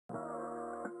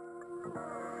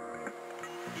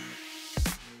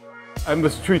I'm a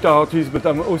street artist, but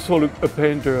I'm also a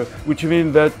painter, which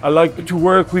means that I like to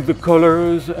work with the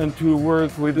colors and to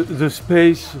work with the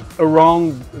space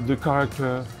around the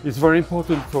character. It's very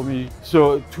important for me.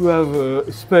 So to have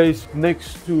a space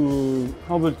next to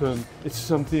Hambleton, it's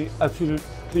something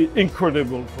absolutely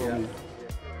incredible for me.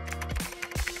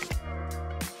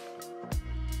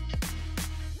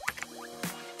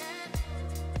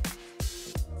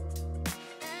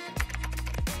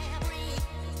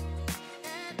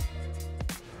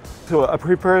 So I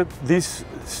prepared this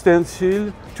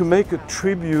stencil to make a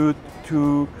tribute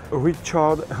to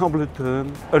Richard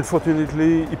Hambleton.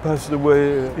 Unfortunately, he passed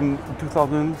away in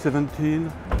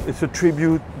 2017. It's a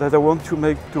tribute that I want to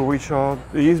make to Richard.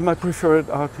 He is my preferred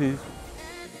artist.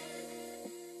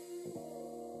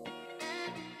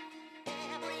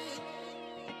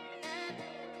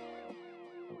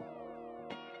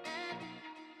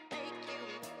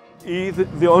 He's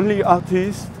the only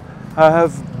artist I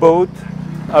have bought.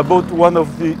 I bought one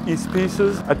of his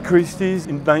pieces at Christie's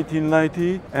in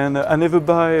 1990, and I never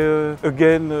buy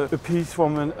again a piece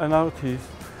from an artist.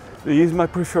 He is my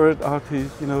preferred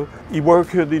artist, you know. He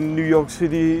worked in New York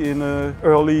City in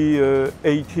early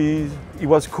 80s. He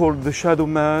was called the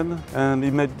Shadowman, and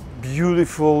he made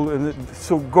beautiful and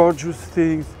so gorgeous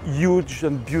things, huge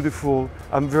and beautiful.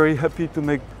 I'm very happy to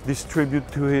make this tribute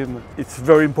to him. It's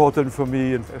very important for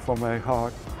me and for my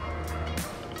heart.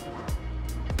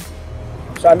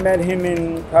 So I met him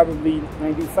in probably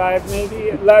 95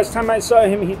 maybe. Last time I saw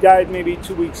him, he died maybe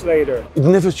 2 weeks later. It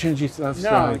never changed his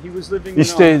lifestyle. No, he was living He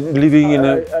stayed living in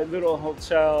a little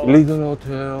hotel. Little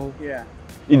hotel. Yeah.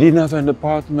 He didn't have an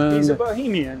apartment. He's a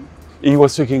bohemian. He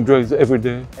was taking drugs every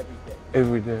day. Every day.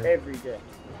 Every day. Every day.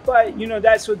 But you know,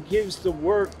 that's what gives the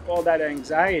work all that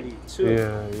anxiety too.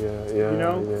 Yeah. You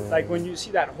know, yeah. like when you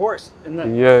see that horse and the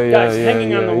guy's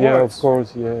hanging on the horse. Yeah, of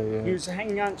course, yeah. He was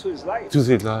hanging on to his life. To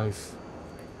his life.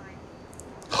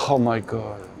 Oh my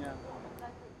God. Yeah.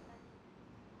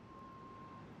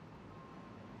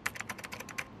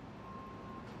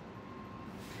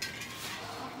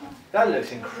 That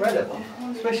looks incredible,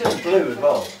 especially the blue as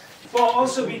well. Well,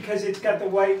 also because it's got the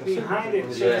white behind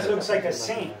it, so it looks like a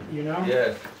saint, you know?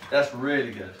 Yeah, that's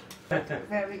really good.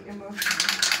 Very emotional.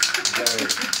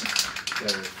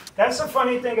 Very. That's the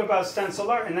funny thing about stencil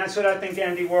art, and that's what I think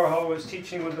Andy Warhol was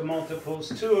teaching with the multiples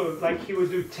too. Like he would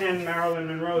do 10 Marilyn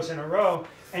Monroes in a row,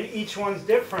 and each one's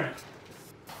different.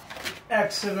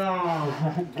 Excellent.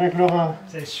 Blek le Rat.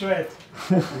 C'est chouette.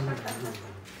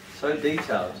 So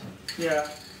detailed. Yeah.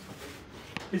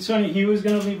 It's funny, he was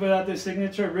going to leave without the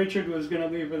signature, Richard was going to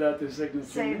leave without the signature.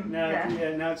 Same, now,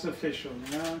 yeah. Now it's official.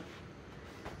 You know?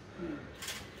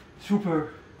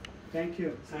 Super. Thank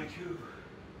you. Thank you.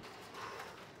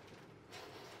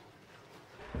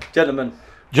 Gentlemen,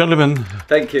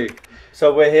 thank you.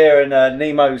 So we're here in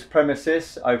Nemo's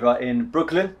premises over in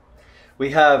Brooklyn.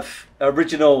 We have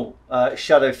original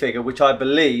shadow figure, which I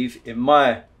believe, in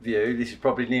my view, this is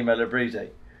probably Nemo Librizzi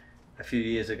a few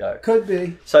years ago. Could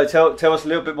be. So tell us a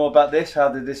little bit more about this. How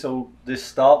did this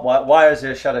start? Why is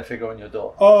there a shadow figure on your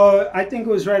door? I think it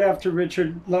was right after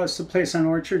Richard lost the place on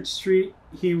Orchard Street.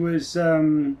 He was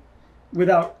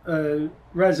without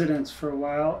residence for a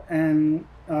while, and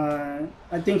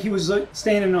I think he was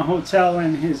staying in a hotel,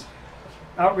 and his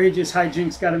outrageous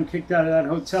hijinks got him kicked out of that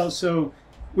hotel. So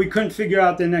we couldn't figure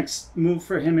out the next move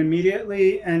for him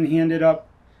immediately, and he ended up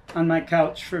on my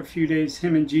couch for a few days,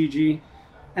 him and Gigi.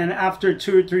 And after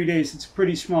 2 or 3 days, it's a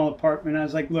pretty small apartment. I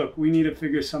was like, look, we need to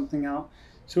figure something out.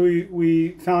 So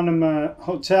we found him a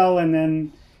hotel, and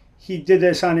then he did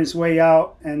this on his way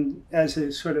out, and as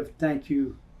a sort of thank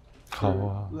you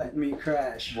for letting me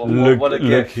crash. What a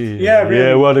gift. Lucky. Yeah, really.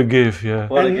 Yeah, what a gift, yeah.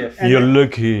 What a gift. You're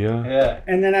lucky, yeah. Yeah.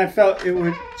 And then I felt it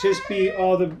would just be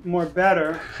all the more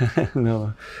better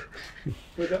No.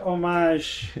 with the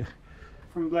homage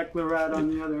from Blek le Rat on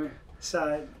the other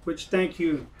side, which thank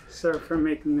you, sir, for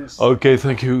making this. Okay,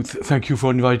 thank you. Thank you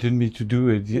for inviting me to do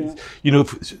it. Yeah. You know,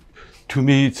 to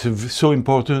me it's so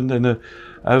important, and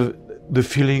I have the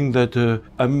feeling that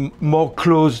I'm more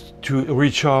close to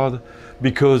Richard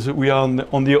because we are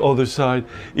on the other side.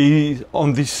 He's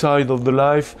on this side of the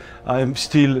life. I'm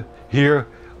still here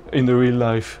in the real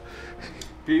life.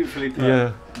 Beautifully done.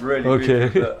 Yeah. Really, Okay. really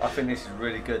good. I think this is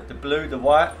really good. The blue, the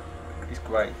white is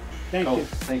great. Thank Cool. you.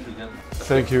 Thank you, gentlemen.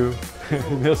 Thank you.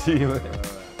 Merci.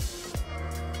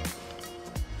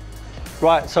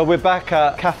 Right, so we're back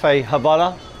at Cafe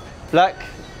Havana. Blek,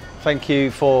 thank you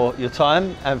for your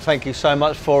time, and thank you so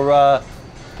much for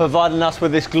providing us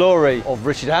with this glory of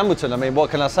Richard Hambleton. I mean, what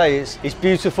can I say? It's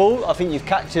beautiful. I think you've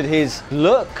captured his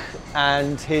look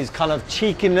and his kind of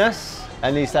cheekiness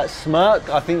and it's that smirk.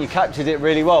 I think you captured it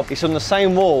really well. It's on the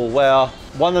same wall where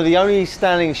one of the only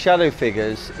standing shadow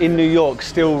figures in New York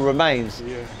still remains.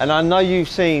 Yeah. And I know you've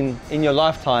seen in your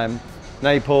lifetime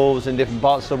Naples and different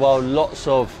parts of the world lots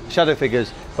of shadow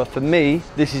figures, but for me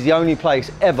this is the only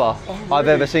place ever I've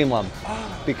ever seen one,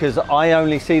 because I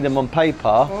only see them on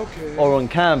paper or on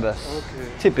canvas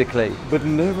typically, but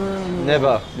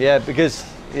never, yeah, because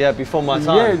before my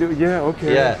time.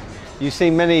 Yeah, you've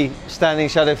seen many standing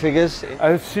shadow figures.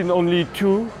 I've seen only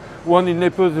two, one in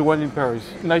Naples and one in Paris,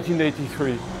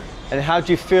 1983. And how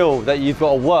do you feel that you've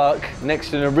got to work next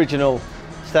to an original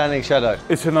standing shadow?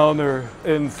 It's an honor,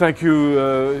 and thank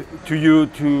you to you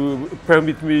to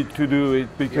permit me to do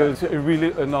it, because it's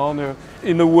really an honor.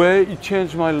 In a way, it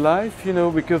changed my life, you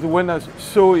know, because when I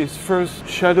saw his first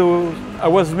shadows, I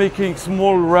was making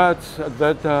small rats at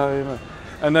that time,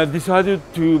 and I decided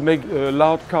to make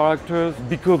loud characters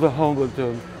because of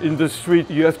Hambleton. In the street,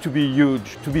 you have to be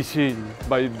huge to be seen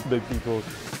by the people.